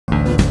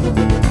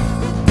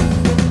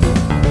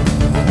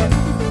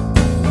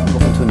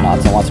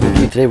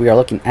and today we are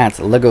looking at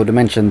LEGO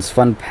Dimensions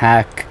Fun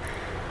Pack.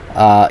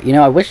 You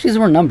know, I wish these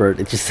were numbered.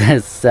 It just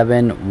says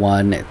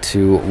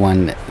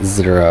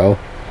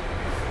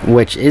 71210,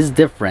 which is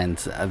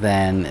different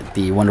than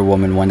the Wonder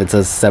Woman one that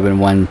says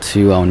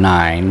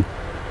 71209.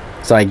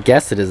 So I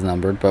guess it is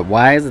numbered, but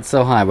why is it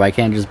so high? Why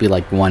can't it just be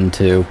like 1,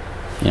 2?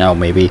 You know,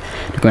 maybe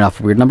going off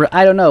a weird number.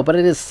 I don't know, but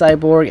it is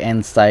Cyborg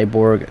and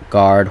Cyborg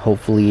Guard.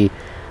 Hopefully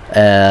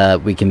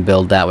we can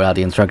build that without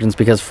the instructions,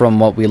 because from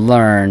what we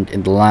learned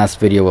in the last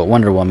video with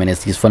Wonder Woman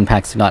is these fun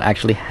packs do not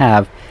actually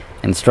have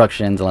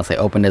instructions unless I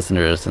open this and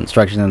there's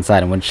instructions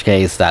inside, in which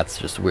case that's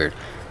just weird.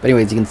 But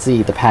anyways, you can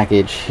see the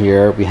package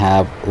here. We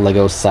have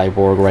Lego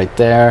Cyborg right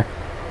there,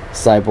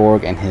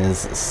 Cyborg and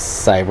his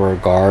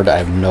Cyborg Guard. I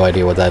have no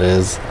idea what that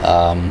is.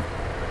 I'm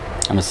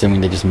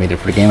assuming they just made it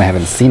for the game. I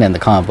haven't seen it in the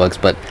comic books,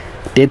 but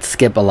did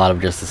skip a lot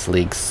of Justice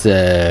League,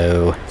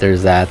 so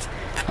there's that.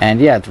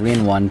 And yeah,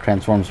 3-in-1,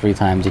 transforms 3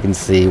 times. You can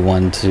see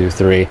 1, 2,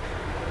 3. You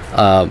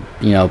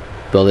know,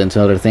 build it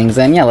into other things.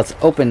 And yeah, let's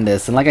open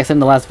this. And like I said in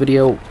the last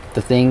video,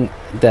 the thing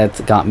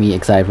that got me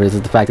excited for this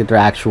is the fact that they're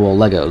actual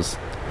Legos.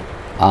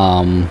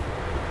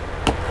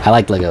 I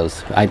like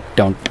Legos. I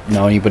don't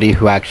know anybody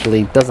who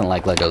actually doesn't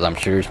like Legos. I'm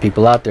sure there's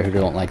people out there who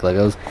don't like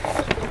Legos,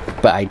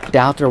 but I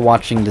doubt they're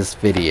watching this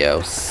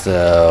video.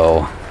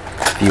 So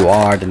if you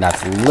are, then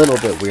that's a little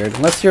bit weird.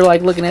 Unless you're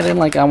like looking at it and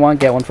like, I want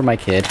to get one for my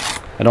kid.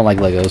 I don't like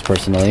Legos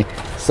personally,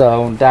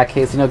 so in that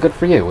case, you know, good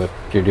for you if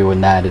you're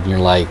doing that and you're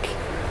like,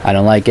 I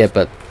don't like it,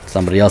 but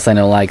somebody else I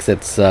know likes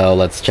it, so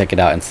let's check it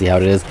out and see how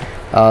it is.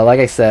 Like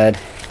I said,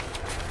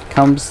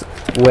 comes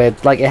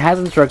with, like, it has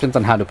instructions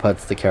on how to put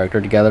the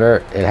character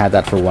together. It had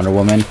that for Wonder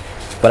Woman,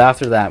 but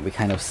after that we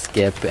kind of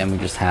skip and we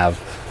just have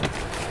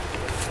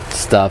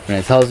stuff, and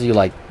it tells you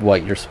like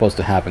what you're supposed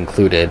to have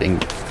included,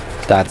 and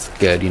that's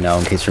good, you know,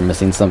 in case you're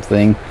missing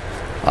something.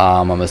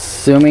 I'm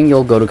assuming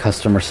you'll go to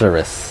customer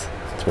service.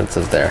 What it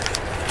says there,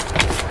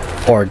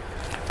 or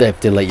if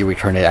they let you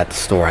return it at the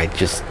store. I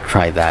just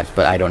tried that,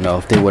 but I don't know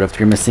if they would if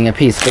you're missing a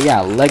piece. But yeah,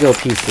 Lego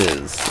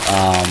pieces.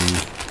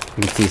 You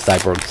can see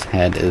Cyborg's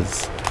head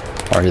is,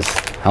 or his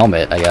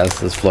helmet, I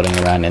guess, is floating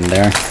around in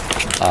there.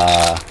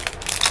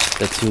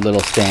 The 2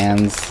 little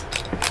stands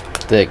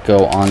that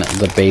go on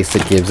the base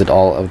that gives it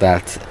all of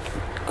that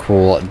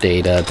cool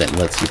data that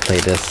lets you play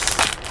this.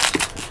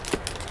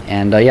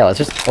 And yeah, let's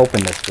just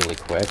open this really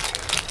quick.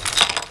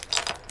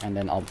 And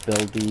then I'll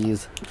build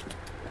these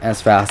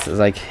as fast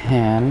as I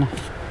can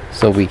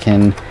so we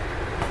can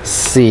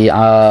see.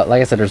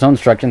 Like I said, there's no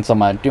instructions, so I'm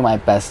going to do my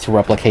best to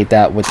replicate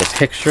that with the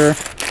picture.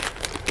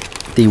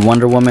 The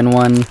Wonder Woman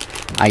one,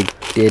 I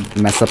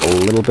did mess up a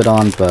little bit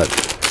on, but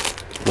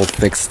we'll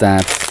fix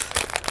that.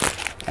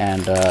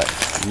 And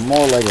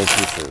more Lego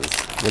pieces,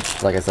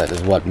 which, like I said,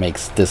 is what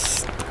makes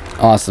this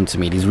awesome to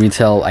me. These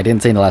retail, I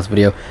didn't say in the last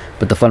video,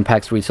 but the fun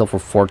packs retail for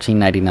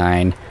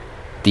 $14.99.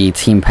 The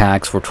team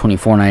packs for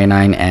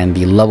 $24.99, and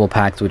the level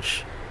packs,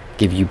 which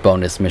give you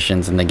bonus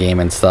missions in the game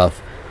and stuff,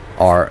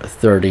 are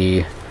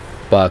 $30,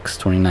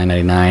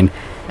 $29.99.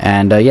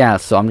 And yeah,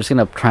 so I'm just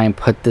gonna try and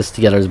put this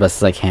together as best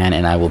as I can,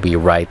 and I will be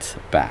right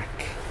back.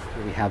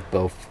 We have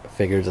both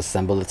figures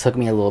assembled. It took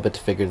me a little bit to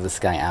figure this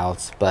guy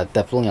out, but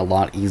definitely a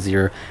lot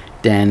easier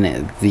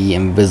than the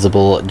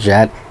invisible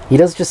jet. He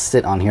does just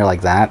sit on here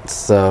like that,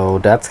 so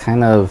that's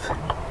kind of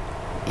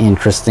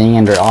interesting.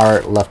 And there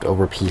are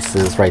leftover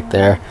pieces right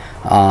there.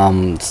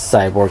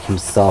 Cyborg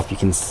himself, you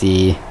can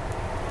see,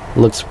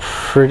 looks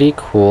pretty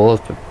cool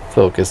if it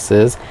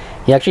focuses.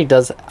 He actually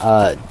does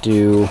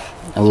do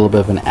a little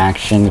bit of an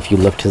action if you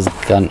lift his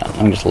gun.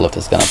 Let me just lift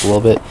his gun up a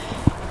little bit,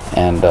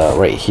 and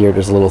right here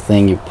there's a little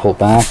thing you pull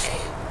back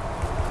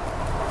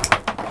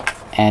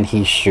and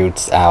he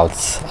shoots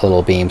out a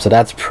little beam, so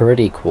that's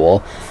pretty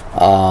cool.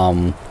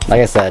 Like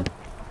I said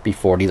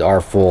before, these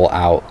are full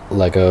out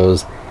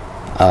Legos.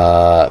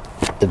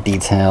 The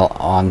detail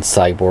on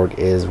Cyborg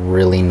is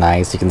really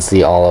nice. You can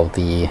see all of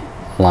the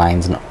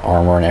lines and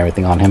armor and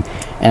everything on him,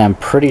 and I'm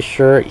pretty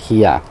sure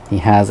he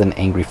has an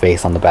angry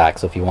face on the back,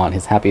 so if you want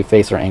his happy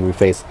face or angry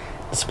face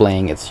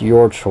displaying, it's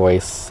your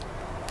choice.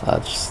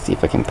 Just see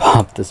if I can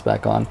pop this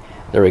back on.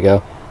 There we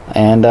go.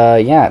 And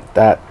yeah,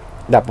 that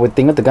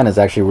thing with the gun is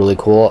actually really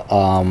cool.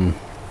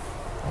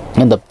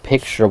 In the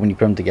picture, when you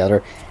put them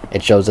together,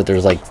 it shows that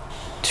there's like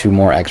 2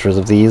 more extras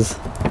of these,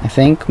 I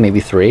think, maybe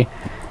 3.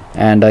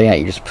 And yeah,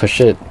 you just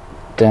push it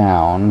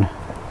down,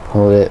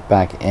 pull it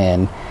back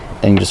in,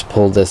 then you just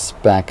pull this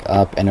back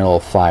up and it'll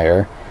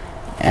fire.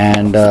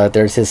 And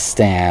there's his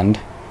stand.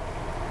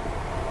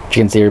 You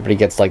can see everybody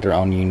gets like their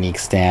own unique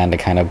stand.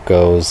 It kind of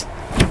goes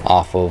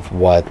off of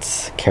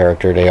what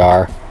character they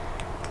are.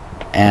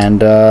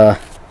 And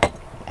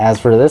as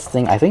for this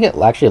thing, I think it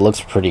actually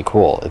looks pretty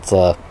cool. It's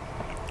a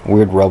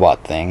weird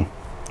robot thing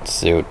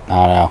suit. I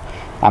don't know.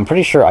 I'm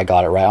pretty sure I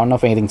got it right. I don't know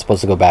if anything's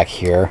supposed to go back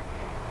here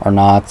or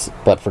not,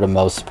 but for the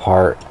most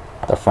part,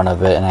 the front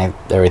of it and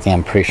everything,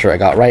 I'm pretty sure I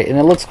got right, and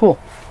it looks cool.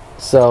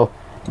 So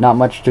not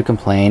much to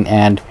complain.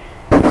 And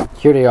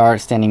here they are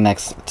standing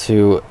next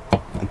to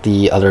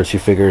the other 2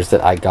 figures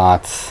that I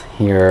got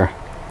here,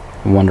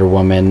 Wonder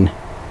Woman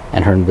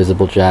and her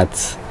invisible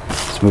jet.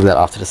 Just move that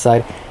off to the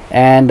side.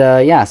 And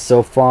yeah,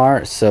 so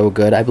far so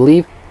good. I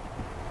believe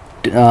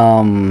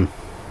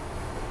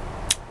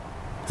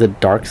the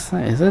dark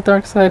side, is it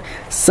dark side?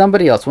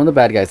 Somebody else, one of the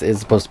bad guys, is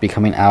supposed to be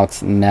coming out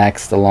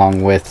next,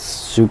 along with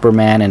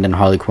Superman and then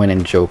Harley Quinn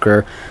and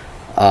Joker.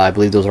 I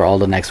believe those are all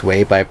the next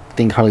wave, but I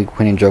think Harley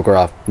Quinn and Joker are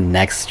off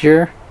next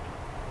year.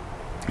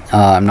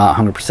 I'm not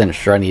 100%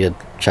 sure. I need to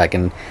check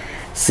and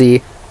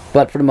see.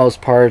 But for the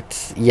most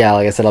part, yeah,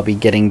 like I said, I'll be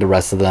getting the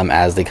rest of them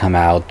as they come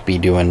out, be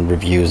doing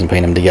reviews and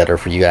putting them together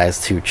for you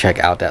guys to check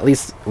out at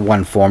least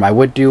one form. I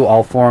would do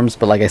all forms,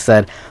 but like I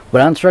said,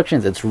 without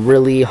instructions, it's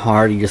really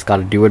hard. You just got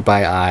to do it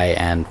by eye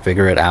and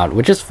figure it out,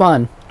 which is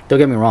fun. Don't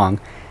get me wrong.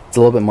 It's a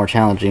little bit more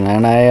challenging,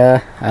 and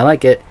I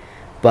like it,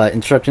 but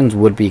instructions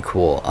would be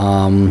cool.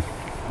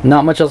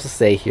 Not much else to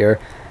say here,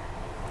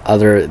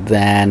 other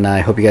than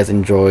I hope you guys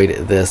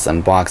enjoyed this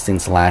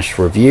unboxing /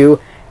 review.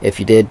 If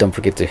you did, don't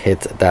forget to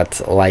hit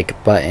that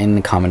like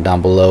button, comment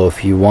down below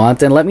if you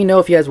want, and let me know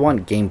if you guys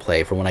want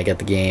gameplay for when I get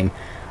the game.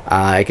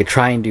 I could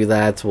try and do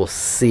that. We'll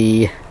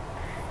see.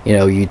 You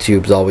know,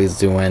 YouTube's always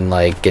doing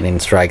like getting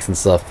strikes and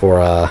stuff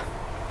for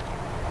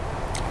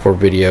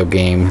video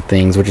game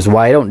things, which is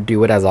why I don't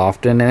do it as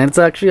often, and it's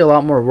actually a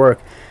lot more work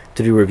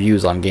to do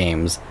reviews on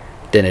games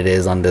than it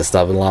is on this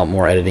stuff. A lot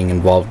more editing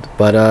involved.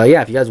 But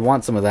yeah, if you guys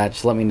want some of that,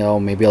 just let me know.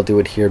 Maybe I'll do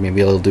it here,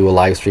 maybe I'll do a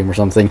live stream or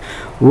something.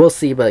 We'll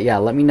see. But yeah,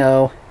 let me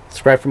know.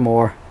 Subscribe for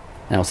more,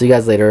 and I'll see you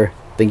guys later.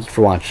 Thank you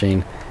for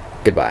watching.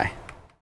 Goodbye.